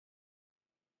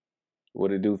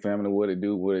What it do, family? What it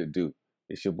do? What it do?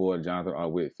 It's your boy Jonathan R.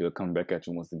 Whitfield coming back at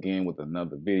you once again with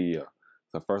another video.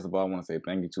 So first of all, I want to say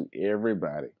thank you to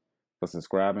everybody for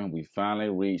subscribing. We finally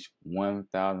reached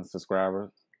 1,000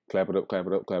 subscribers. Clap it up, clap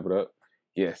it up, clap it up.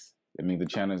 Yes, that means the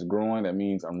channel is growing. That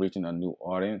means I'm reaching a new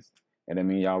audience, and that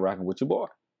means y'all rocking with your boy.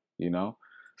 You know.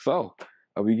 So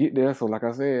we get there. So like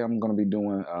I said, I'm gonna be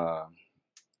doing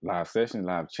live sessions,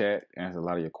 live chat, answer a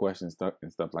lot of your questions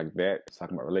and stuff like that.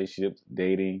 Talking about relationships,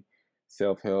 dating,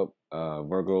 self-help,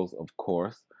 Virgos, of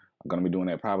course. I'm gonna be doing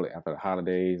that probably after the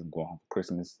holidays. I'm going home for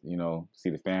Christmas, you know, see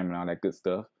the family and all that good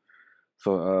stuff.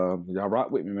 So y'all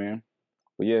rock with me, man.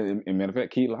 But yeah, and matter of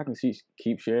fact, keep liking,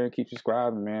 keep sharing, keep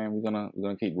subscribing, man. We're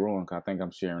gonna keep growing. Cause I think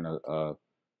I'm sharing a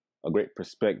great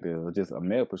perspective, just a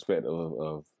male perspective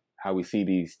of how we see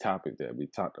these topics that we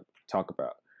talk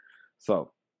about.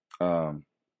 So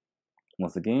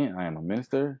once again, I am a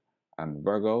minister. I'm a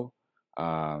Virgo.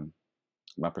 Um,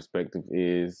 my perspective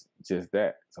is just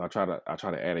that. So I try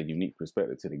to add a unique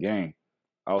perspective to the game.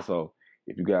 Also,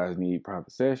 if you guys need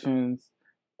private sessions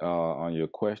on your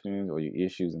questions or your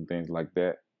issues and things like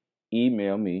that,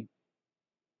 email me,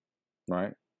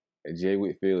 right, at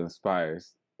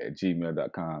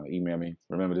jwhitfieldinspires@gmail.com. Email me.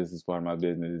 Remember, this is part of my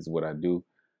business. This is what I do.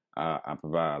 I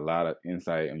provide a lot of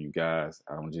insight on you guys.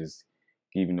 I don't just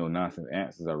give you no nonsense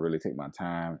answers. I really take my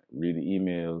time, read the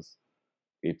emails,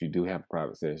 if you do have a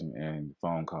private session, and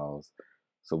phone calls.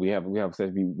 So we have a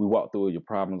session. We walk through your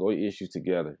problems or your issues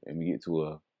together, and we get to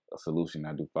a solution.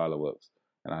 I do follow-ups,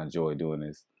 and I enjoy doing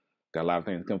this. Got a lot of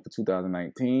things coming for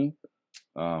 2019.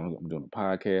 I'm doing a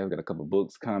podcast. Got a couple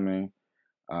books coming.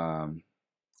 Um,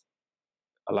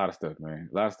 a lot of stuff, man.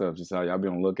 A lot of stuff. Just how y'all be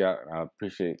on the lookout. And I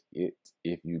appreciate it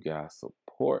if you guys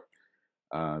support.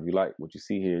 If you like what you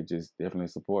see here, just definitely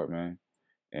support, man.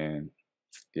 And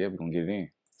yeah, we're gonna get it in.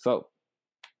 So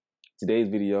today's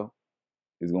video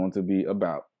is going to be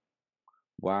about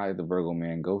why is the Virgo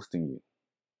man ghosting you?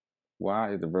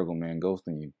 Why is the Virgo man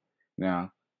ghosting you?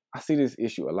 Now, I see this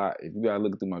issue a lot. If you guys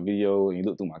look through my video and you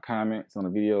look through my comments on the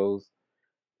videos,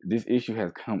 this issue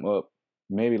has come up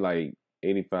maybe like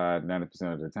 85,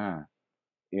 90% of the time,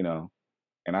 you know.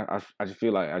 And I just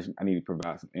feel like I need to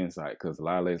provide some insight because a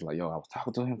lot of ladies like, yo, I was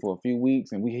talking to him for a few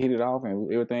weeks and we hit it off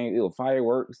and everything, it was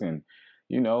fireworks and,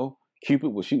 you know, Cupid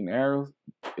was shooting arrows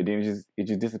and then it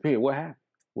just disappeared. What happened?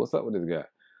 What's up with this guy?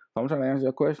 So I'm trying to answer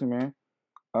your question, man.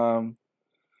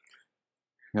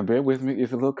 Now bear with me,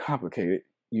 it's a little complicated,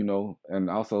 you know, and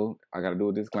also I gotta do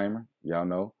a disclaimer. Y'all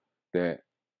know that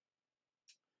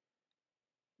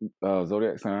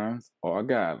zodiac signs are a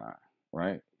guideline,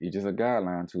 right? It's just a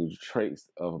guideline to the traits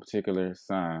of a particular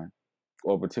sign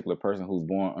or a particular person who's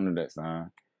born under that sign.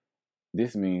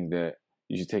 This means that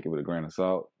you should take it with a grain of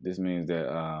salt. This means that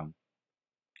uh,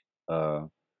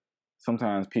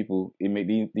 sometimes people,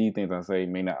 these things I say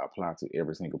may not apply to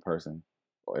every single person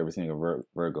or every single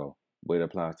Virgo, but it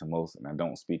applies to most, and I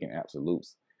don't speak in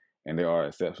absolutes. And there are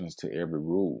exceptions to every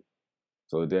rule.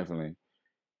 So definitely,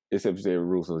 exceptions to every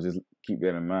rule, so just keep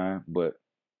that in mind, but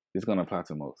it's going to apply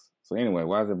to most. So anyway,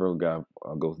 why is the Virgo guy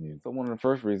ghosting you? So one of the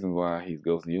first reasons why he's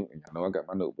ghosting you, and I know I got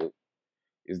my notebook,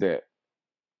 is that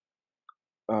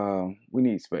we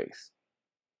need space,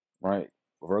 right?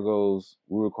 Virgos,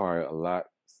 we require a lot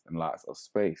and lots of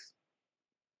space.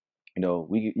 You know,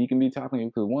 you can be talking to you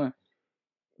because one,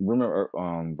 remember,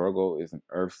 Virgo is an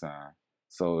earth sign.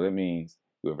 So that means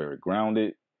we're very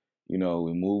grounded, you know,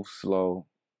 we move slow,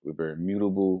 we're very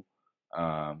mutable,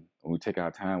 we take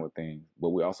our time with things, but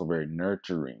we're also very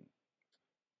nurturing.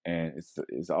 And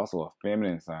it's also a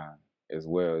feminine sign as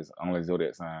well as only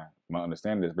zodiac sign. My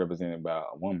understanding is represented by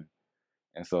a woman.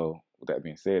 And so with that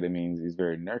being said, it means it's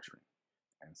very nurturing.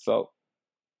 And so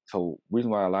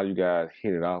reason why a lot of you guys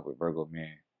hit it off with Virgo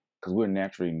man, because we're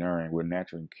naturally nurturing, we're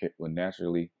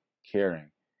naturally caring,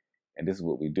 and this is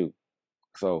what we do.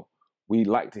 So we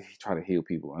like to try to heal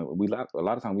people. And a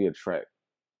lot of times we attract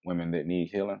women that need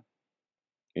healing.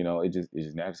 You know, it's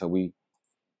just natural. So we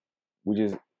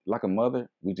just like a mother,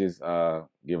 we just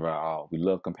give our all. We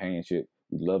love companionship.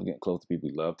 We love getting close to people.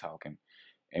 We love talking,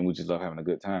 and we just love having a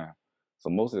good time. So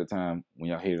most of the time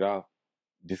when y'all hit it off,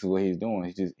 this is what he's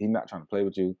doing. He's not trying to play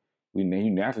with you. He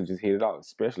naturally just hit it off,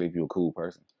 especially if you're a cool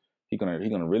person. He's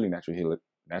gonna really naturally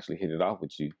hit it off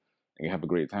with you, and you have a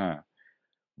great time.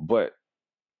 But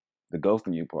the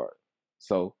ghosting you part.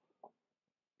 So,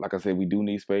 like I said, we do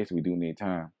need space. We do need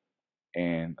time,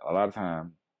 and a lot of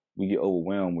time we get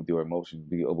overwhelmed with your emotions.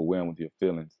 We get overwhelmed with your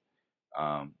feelings.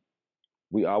 Um,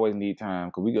 we always need time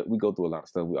because we go through a lot of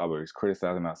stuff. We always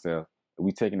criticizing ourselves.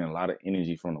 We taking in a lot of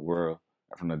energy from the world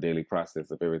and from the daily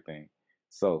process of everything.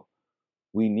 So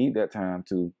we need that time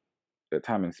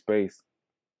and space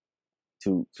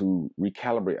to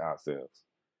recalibrate ourselves.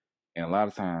 And a lot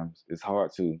of times it's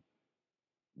hard to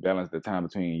balance the time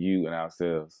between you and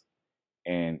ourselves.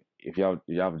 And if y'all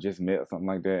just met or something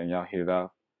like that and y'all hit it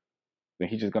off, then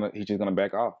he's just gonna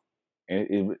back off.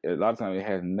 And a lot of times it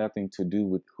has nothing to do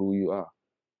with who you are.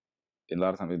 A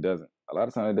lot of times it doesn't. A lot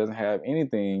of times it doesn't have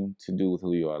anything to do with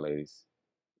who you are, ladies.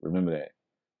 Remember that.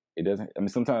 It doesn't. I mean,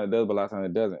 sometimes it does, but a lot of times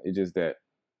it doesn't. It's just that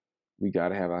we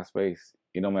gotta have our space.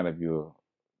 It don't matter if you're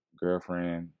a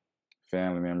girlfriend,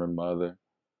 family member, mother.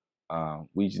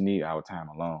 We just need our time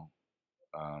alone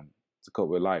to cope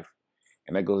with life,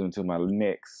 and that goes into my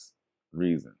next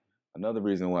reason. Another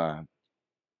reason why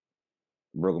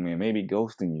Virgo Man may be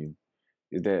ghosting you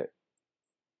is that,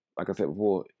 like I said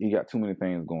before, he got too many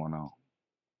things going on.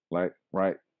 Like,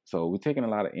 right? So we're taking a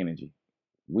lot of energy.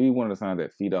 We one of the signs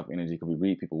that feed off energy because we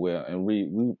read people well, and we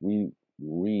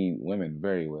read women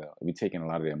very well. We taking a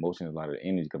lot of their emotions, a lot of the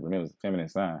energy, because remember it's a feminine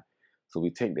sign, so we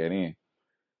take that in.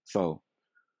 So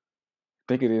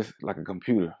think of this like a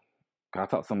computer. I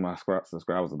talked to some of my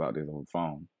subscribers about this on the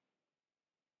phone.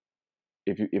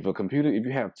 If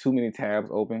you have too many tabs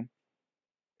open,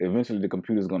 eventually the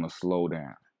computer's gonna slow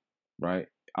down, right?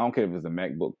 I don't care if it's a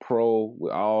MacBook Pro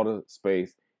with all the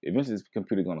space. Eventually, this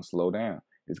computer's gonna slow down.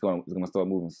 It's gonna start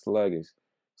moving sluggish.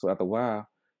 So after a while,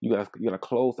 you gotta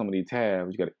close some of these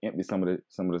tabs. You gotta empty some of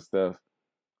the stuff,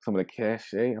 some of the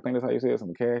cache. I think that's how you say it. Some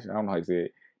of the cache. I don't know how you say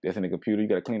it. That's in the computer. You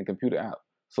gotta clean the computer out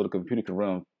so the computer can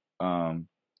run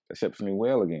exceptionally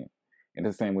well again. And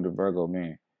it's the same with the Virgo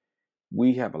Man.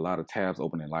 We have a lot of tabs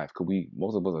open in life because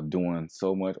most of us are doing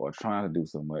so much or trying to do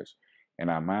so much, and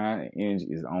our mind and energy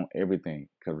is on everything.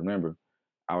 Because remember,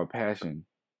 our passion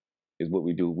is what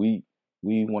we do. We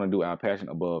want to do our passion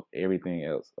above everything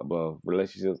else, above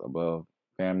relationships, above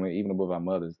family, even above our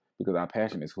mothers, because our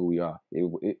passion is who we are.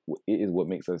 It is what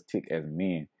makes us tick as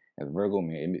men, as Virgo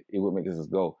men. It what makes us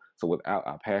go. So without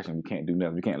our passion, we can't do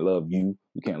nothing. We can't love you.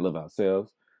 We can't love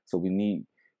ourselves. So we need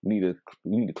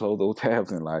to close those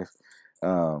tabs in life.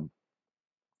 Then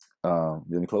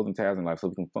closing tabs in life so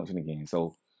we can function again.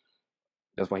 So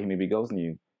that's why he may be ghosting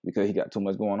you, because he got too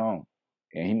much going on.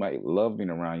 And he might love being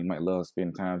around you, might love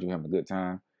spending time with you, having a good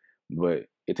time, but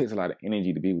it takes a lot of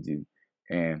energy to be with you.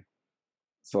 And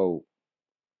so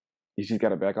you just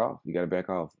gotta back off. You gotta back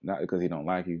off. Not because he don't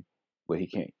like you, but he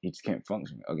just can't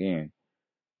function. Again,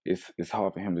 it's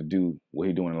hard for him to do what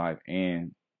he's doing in life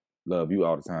and love you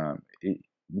all the time. You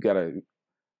gotta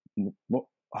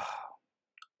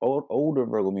older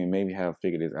Virgo men maybe have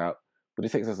figured this out, but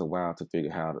it takes us a while to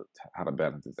figure how to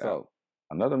balance this out. So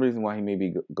another reason why he may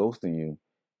be ghosting you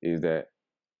is that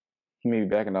he may be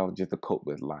backing off just to cope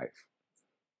with life.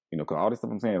 You know, because all this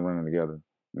stuff I'm saying is running together.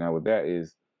 Now, with that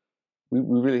is, we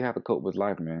really have to cope with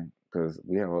life, man, because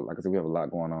like I said, we have a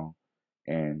lot going on,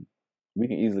 and we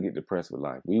can easily get depressed with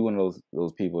life. We one of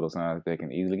those people, those signs that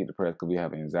can easily get depressed because we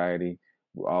have anxiety.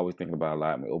 We're always thinking about a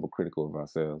lot, and we're overcritical of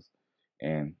ourselves.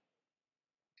 And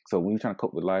so when you're trying to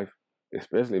cope with life,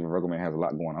 especially if a Virgo man has a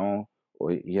lot going on,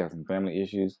 or he has some family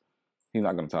issues, he's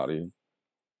not going to talk to you.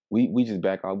 We just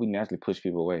back off. We naturally push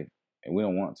people away, and we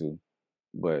don't want to,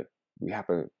 but we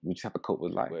just have to cope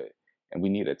with life, and we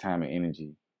need that time and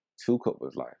energy to cope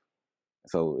with life.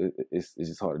 So it's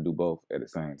just hard to do both at the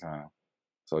same time.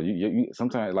 So you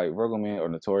sometimes, like, Virgo men are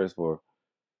notorious for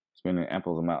spending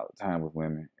ample amount of time with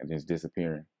women and just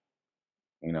disappearing.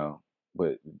 You know,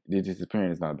 but this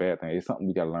disappearing is not a bad thing. It's something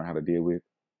we got to learn how to deal with.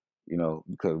 You know,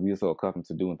 because we are so accustomed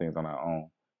to doing things on our own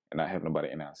and not having nobody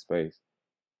in our space.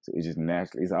 So it's just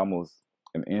naturally, it's almost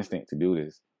an instinct to do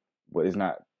this, but it's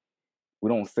not. We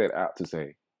don't set out to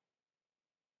say,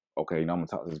 okay, you know, I'm gonna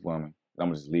talk to this woman, I'm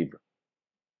gonna just leave her,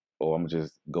 or I'm gonna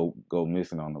just go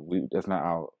missing on her. That's not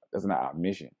our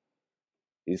mission.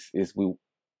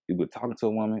 We're talking to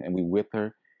a woman and we with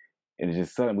her, and it's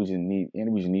just sudden we just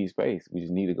need space. We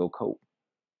just need to go cope.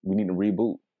 We need to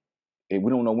reboot. We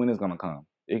don't know when it's gonna come.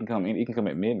 It can come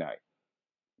at midnight.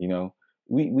 You know,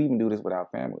 we even do this with our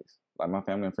families. Like, my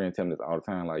family and friends tell me this all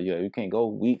the time. Like, yeah, you can't go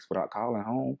weeks without calling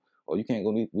home, or you can't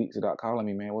go weeks without calling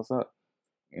me, man. What's up?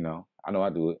 You know I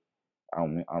do it. I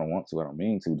don't want to. I don't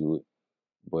mean to do it,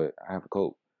 but I have to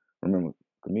cope. Remember,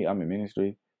 for me, I'm in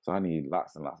ministry, so I need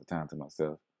lots and lots of time to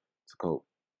myself to cope.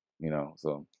 You know,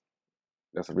 so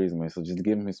that's the reason, man. So just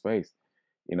give him his space.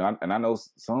 You know, and I know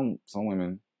some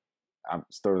women.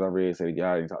 Stories I read say the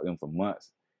guy didn't talk to them for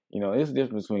months. You know, it's the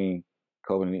difference between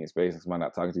coping and needing space and somebody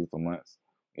not talking to you for months.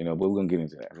 You know, but we're gonna get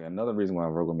into that. Another reason why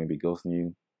Virgo may be ghosting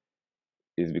you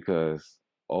is because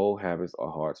old habits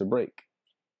are hard to break.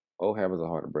 Old habits are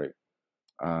hard to break.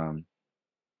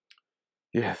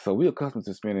 Yeah, so we're accustomed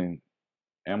to spending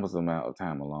ample amount of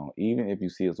time alone. Even if you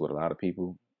see us with a lot of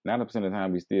people, 90% of the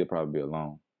time we still probably be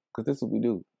alone. Cause this is what we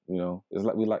do. You know, it's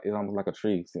almost like a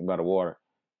tree sitting by the water.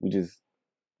 We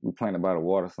planted by the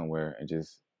water somewhere and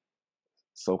just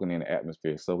soaking in the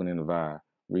atmosphere, soaking in the vibe,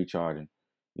 recharging.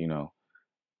 You know.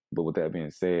 But with that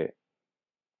being said,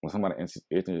 when somebody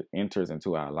enters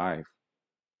into our life,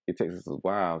 it takes us a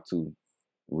while to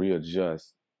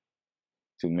readjust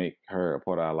to make her a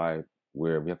part of our life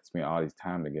where we have to spend all this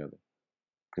time together.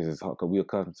 Because we're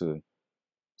accustomed to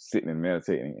sitting and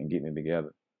meditating and getting it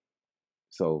together.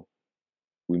 So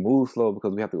we move slow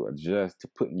because we have to adjust to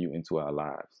putting you into our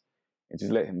lives. And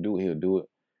just let him do it, he'll do it.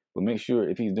 But make sure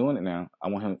if he's doing it now,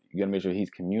 you gotta make sure he's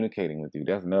communicating with you.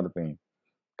 That's another thing.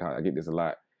 I get this a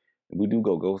lot. We do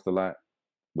go ghost a lot,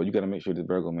 but you gotta make sure this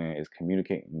Virgo man is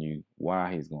communicating to you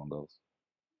why he's going ghost.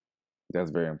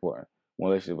 That's very important.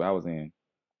 One relationship I was in,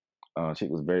 chick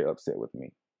was very upset with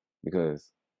me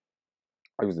because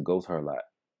I used to ghost her a lot,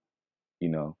 you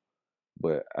know,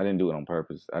 but I didn't do it on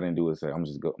purpose. I didn't do it to say I'm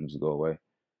just go away.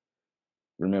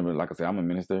 Remember, like I said, I'm a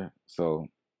minister, so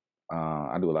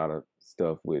I do a lot of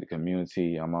stuff with the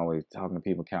community. I'm always talking to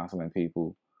people, counseling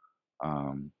people,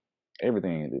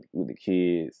 everything with the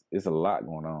kids. It's a lot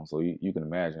going on, so you can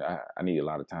imagine I need a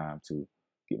lot of time to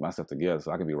get myself together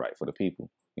so I can be right for the people.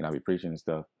 You know, I be preaching and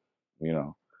stuff, you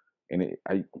know, and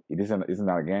it's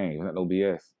not a game. It's not no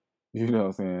BS. You know what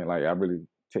I'm saying? Like I really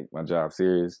take my job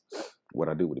serious, what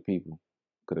I do with the people,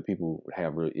 because the people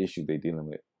have real issues they dealing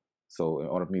with. So in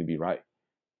order for me to be right,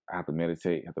 I have to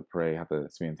meditate, have to pray, have to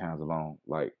spend times alone,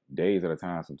 like days at a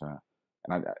time sometimes,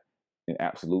 and I in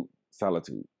absolute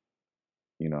solitude,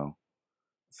 you know.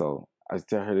 So I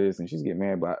tell her this, and she's getting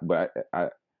mad, but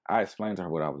I explained to her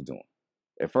what I was doing.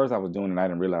 At first, I was doing it, and I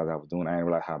didn't realize I was doing it. I didn't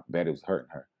realize how bad it was hurting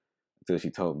her until she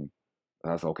told me.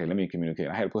 I said, okay, let me communicate.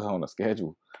 I had to put her on a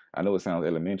schedule. I know it sounds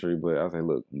elementary, but I said,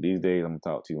 look, these days I'm gonna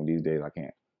talk to you, and these days I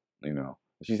can't. You know,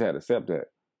 she's had to accept that.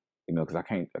 You know, because I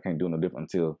can't do no different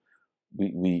until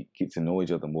we get to know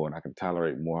each other more, and I can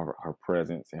tolerate more of her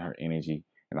presence and her energy,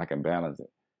 and I can balance it.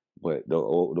 But those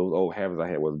old habits I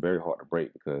had was very hard to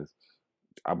break because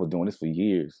I was doing this for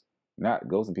years, not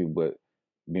ghosting people, but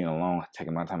being alone,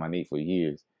 taking my time I need for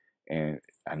years, and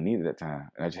I needed that time,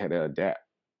 and I just had to adapt.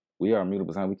 We are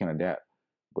immutable, time we can adapt,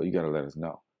 but you gotta let us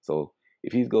know. So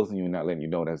if he's ghosting you and not letting you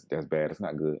know, that's bad. That's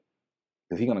not good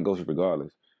because he's gonna ghost you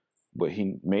regardless. But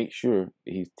he makes sure that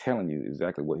he's telling you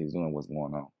exactly what he's doing, what's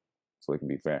going on, so it can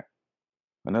be fair.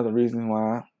 Another reason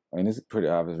why, and this is a pretty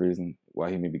obvious reason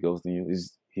why he may be ghosting you,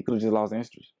 is he could have just lost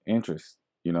interest. Interest,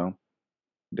 you know,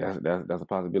 that's a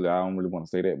possibility. I don't really want to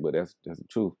say that, but that's the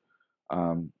truth.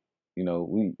 Um, you know,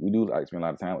 we do like to spend a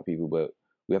lot of time with people, but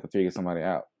we have to figure somebody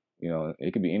out. You know,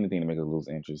 it could be anything to make us lose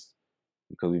interest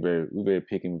because we're very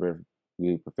picky,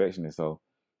 we're perfectionists. So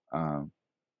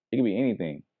it could be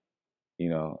anything. You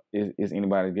know, it's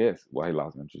anybody's guess why he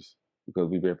lost interest because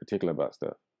we're very particular about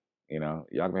stuff. You know,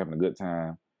 y'all can be having a good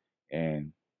time,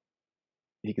 and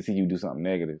he can see you do something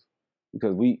negative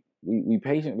because we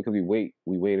patient because we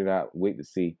wait it out, wait to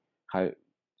see how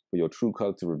for your true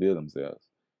color to reveal themselves.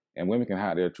 And women can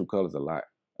hide their true colors a lot,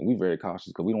 and we're very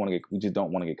cautious because we just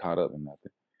don't want to get caught up in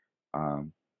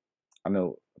nothing. I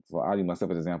know, for I'll use myself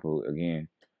as an example again.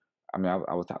 I mean,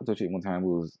 I was talking to a chick one time.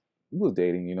 We was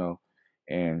dating, you know,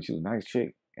 and she was a nice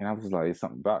chick, and I was like, it's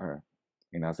something about her.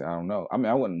 And I said, I don't know. I mean,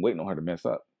 I wasn't waiting on her to mess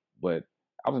up, but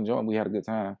I was enjoying. We had a good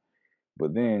time.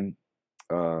 But then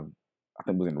I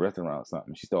think we was in a restaurant or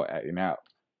something. She started acting out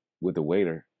with the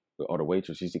waiter or the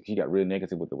waitress. She got real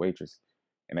negative with the waitress,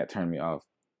 and that turned me off.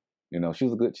 You know, she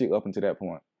was a good chick up until that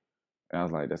point, and I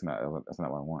was like, that's not what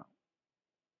I want.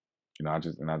 You know, I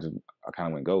kind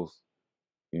of went ghost.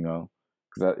 You know,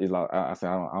 because it's like I said,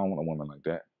 I don't want a woman like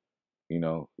that. You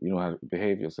know how to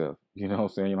behave yourself. You know what I'm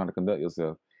saying? You know how to conduct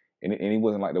yourself. And it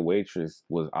wasn't like the waitress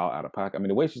was all out of pocket. I mean,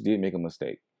 the waitress did make a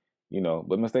mistake, you know,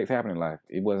 but mistakes happen in life.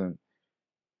 But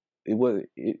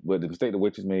the mistake the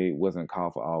waitress made wasn't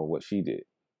called for all what she did.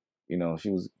 You know, she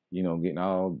was, you know, getting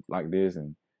all like this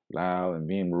and loud and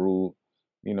being rude.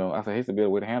 You know, I said, here's a better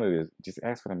way to handle this. Just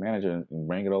ask for the manager and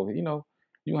bring it over. You know,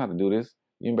 you don't have to do this.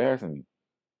 You're embarrassing me,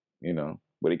 you know.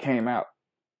 But it came out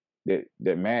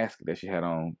that mask that she had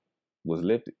on was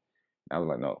lifted. I was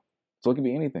like, no. So it can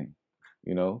be anything,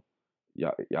 you know.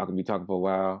 Y'all can be talking for a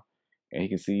while, and he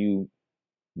can see you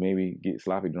maybe get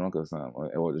sloppy drunk or something,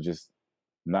 or just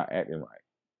not acting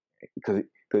right. Because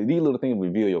these little things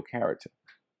reveal your character.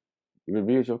 It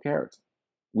reveals your character.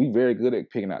 We very good at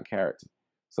picking out character.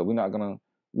 So we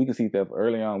can see that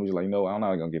early on. We're just like, no, I'm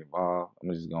not gonna get involved.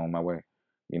 I'm just going my way,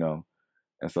 you know.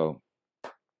 And so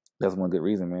that's one good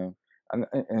reason, man.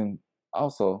 And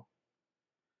also,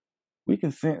 we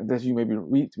can sense that you may be,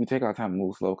 we take our time to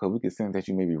move slow because we can sense that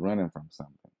you may be running from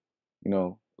something. You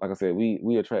know, like I said,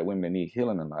 we attract women that need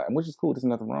healing a lot, and which is cool. There's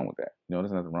nothing wrong with that. You know,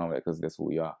 there's nothing wrong with that because that's who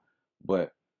we are.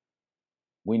 But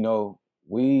we know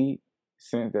we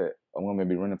sense that a woman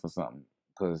may be running from something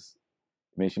because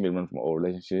maybe she may be running from an old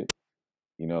relationship.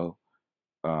 You know,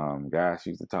 guys she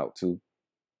used to talk to.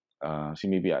 She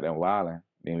may be out there wilding.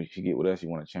 Then when she get with us, she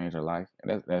want to change her life,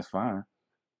 and that's fine.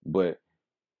 But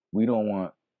we don't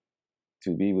want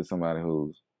to be with somebody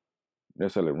who's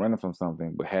necessarily running from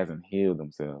something but hasn't healed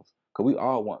themselves. Because we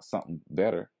all want something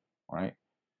better, right?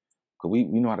 Because we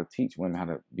know how to teach women how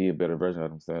to be a better version of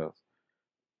themselves.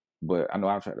 But I know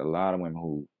I've attracted a lot of women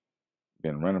who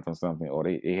been running from something, or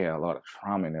they had a lot of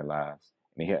trauma in their lives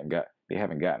and they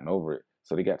haven't gotten over it.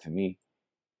 So they got to me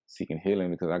seeking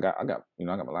healing because I got I got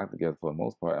my life together for the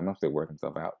most part. I'm still working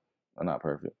stuff out. I'm not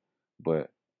perfect, but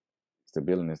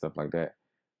stability and stuff like that.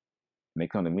 And they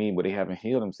come to me, but they haven't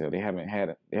healed themselves. They haven't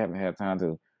had time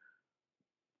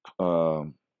to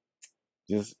um,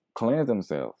 just cleanse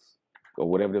themselves or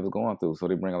whatever they was going through. So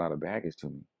they bring a lot of baggage to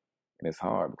me, and it's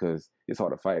hard because it's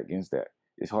hard to fight against that.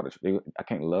 It's hard I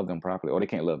can't love them properly, or they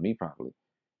can't love me properly.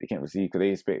 They can't receive because they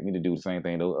expect me to do the same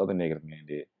thing those other negative men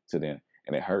did to them,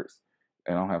 and it hurts.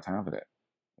 And I don't have time for that.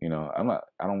 You know,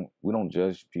 we don't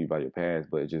judge people by your past,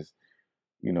 but it just,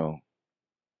 you know,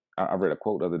 I read a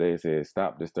quote the other day. It says,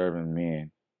 "Stop disturbing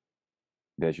men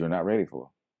that you're not ready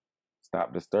for.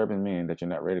 Stop disturbing men that you're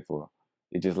not ready for."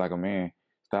 It's just like a man.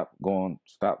 Stop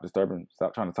disturbing,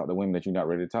 stop trying to talk to women that you're not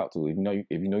ready to talk to. If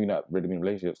you know you're not ready to be in a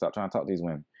relationship, stop trying to talk to these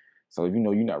women. So if you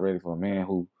know you're not ready for a man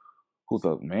who's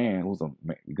a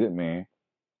good man,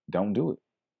 don't do it.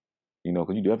 You know,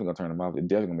 because you definitely gonna turn him off. It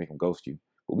definitely gonna make him ghost you.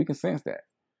 But we can sense that,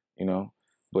 you know.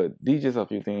 But these just a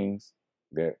few things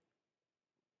that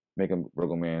make a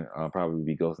Virgo man probably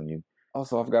be ghosting you.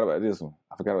 Also, I forgot about this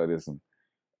one.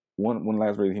 One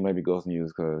last reason he may be ghosting you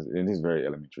is because, and this is very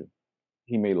elementary,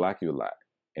 he may like you a lot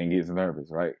and gets nervous,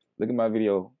 right? Look at my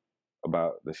video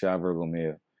about the shy Virgo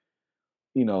male.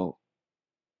 You know,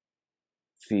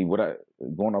 see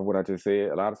going off what I just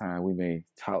said, a lot of times we may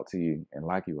talk to you and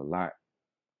like you a lot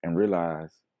and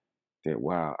realize that,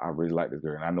 wow, I really like this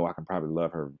girl and I know I can probably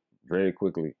love her very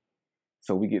quickly.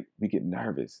 So we get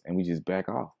nervous and we just back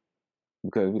off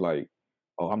because we like,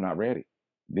 oh, I'm not ready.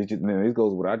 This goes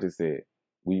with what I just said.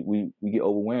 We get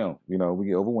overwhelmed, you know, we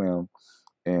get overwhelmed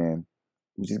and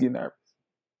we just get nervous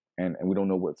and we don't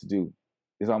know what to do.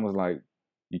 It's almost like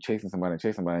you chasing somebody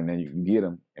and then you get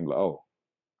them and be like, oh,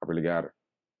 I really got her.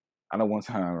 I know one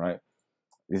time, right?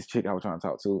 This chick I was trying to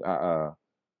talk to,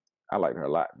 I liked her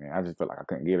a lot, man. I just felt like I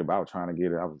couldn't get her, but I was trying to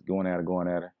get her. I was going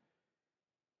at her.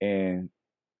 And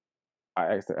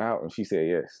I asked her out and she said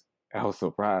yes. I was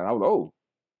surprised. I was,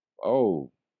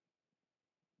 oh,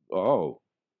 oh.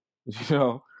 You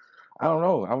know, I don't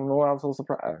know. I don't know why I was so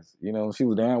surprised. You know, she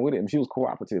was down with it and she was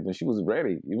cooperative and she was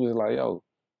ready. It was like, yo,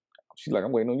 she's like,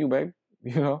 I'm waiting on you, baby.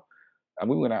 You know? And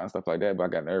we went out and stuff like that, but I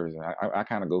got nervous. And I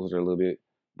kind of ghosted her a little bit,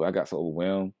 but I got so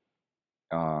overwhelmed.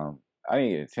 I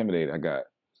didn't get intimidated. I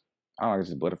don't know,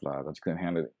 just butterflies. I just couldn't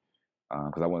handle it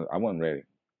because I wasn't ready.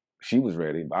 She was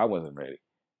ready, but I wasn't ready.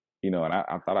 You know, and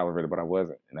I thought I was ready, but I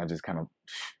wasn't. And I just kind of,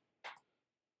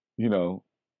 you know,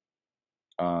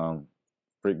 um,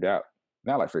 freaked out.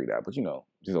 Not like freaked out, but you know,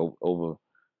 just over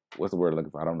what's the word I'm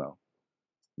looking for? I don't know.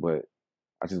 But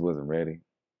I just wasn't ready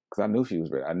because I knew she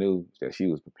was ready. I knew that she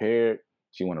was prepared.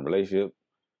 She wanted a relationship,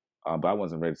 but I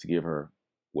wasn't ready to give her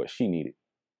what she needed.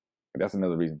 And that's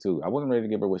another reason too. I wasn't ready to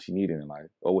give her what she needed in life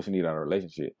or what she needed out of a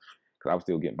relationship because I was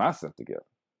still getting myself together.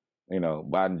 You know,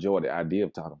 but I enjoyed the idea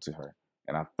of talking to her,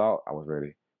 and I thought I was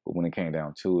ready. But when it came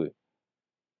down to it,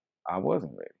 I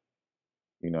wasn't ready.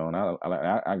 You know, and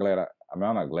I'm glad. I'm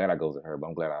not glad I goes to her, but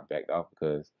I'm glad I backed off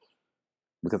because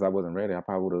I wasn't ready. I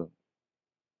probably would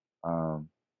have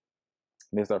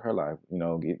messed up her life. You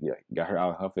know, got her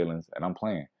out of her feelings, and I'm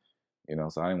playing. You know,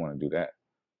 so I didn't want to do that.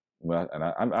 But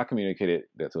I communicated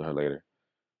that to her later.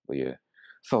 But yeah,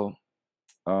 so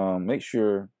make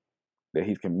sure that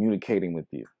he's communicating with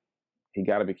you. He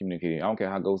got to be communicating. I don't care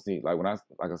how ghosty. Like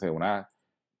like I said, when I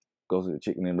go to the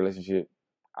chick in a relationship,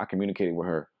 I communicated with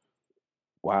her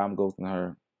why I'm ghosting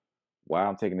her, why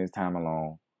I'm taking this time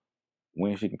alone,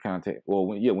 when she can contact. Well,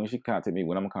 when she can contact me,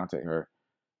 when I'm gonna contact her.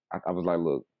 I was like,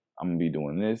 look, I'm gonna be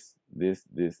doing this,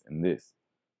 and this.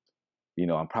 You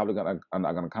know, I'm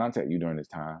not gonna contact you during this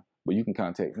time, but you can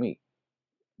contact me.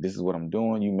 This is what I'm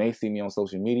doing. You may see me on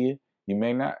social media, you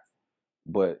may not,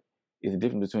 but it's a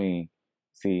difference between,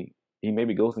 see, he may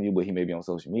be ghosting you, but he may be on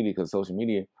social media because social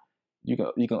media, you can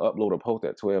upload a post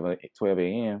at 12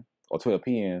 a.m. or 12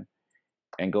 p.m.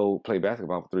 and go play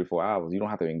basketball for 3-4 hours. You don't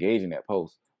have to engage in that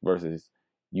post versus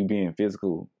you being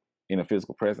physical in a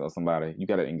physical presence of somebody. You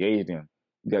got to engage them.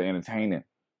 You got to entertain them.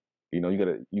 You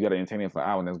got to entertain them for an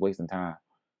hour, and that's wasting time.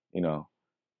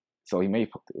 So he may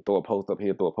throw a post up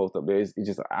here, throw a post up there. It's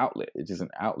just an outlet. It's just an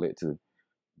outlet to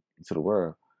the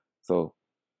world. So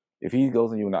if he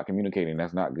goes and you're not communicating,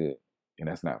 that's not good, and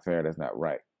that's not fair. That's not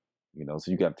right.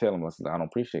 So you got to tell him, I don't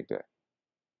appreciate that.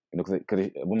 Because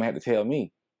a woman had to tell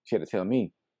me. She had to tell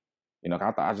me.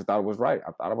 I just thought it was right.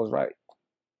 I thought it was right.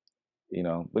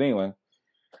 But anyway,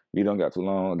 we don't got too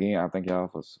long. Again, I thank y'all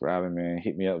for subscribing, man.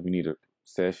 Hit me up if you need a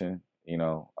session.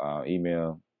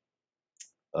 Email,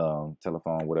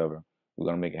 telephone, whatever. We're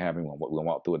gonna make it happen. We're gonna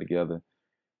walk through it together.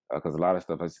 Because a lot of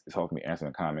stuff is helping me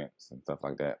answering comments and stuff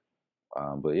like that.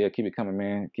 But yeah, keep it coming,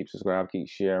 man. Keep subscribing, keep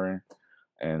sharing,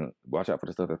 and watch out for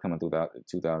the stuff that's coming throughout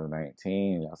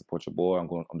 2019. Y'all support your boy. I'm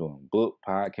doing book,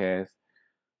 podcast,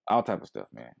 all type of stuff,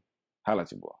 man. Holla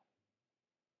at your boy.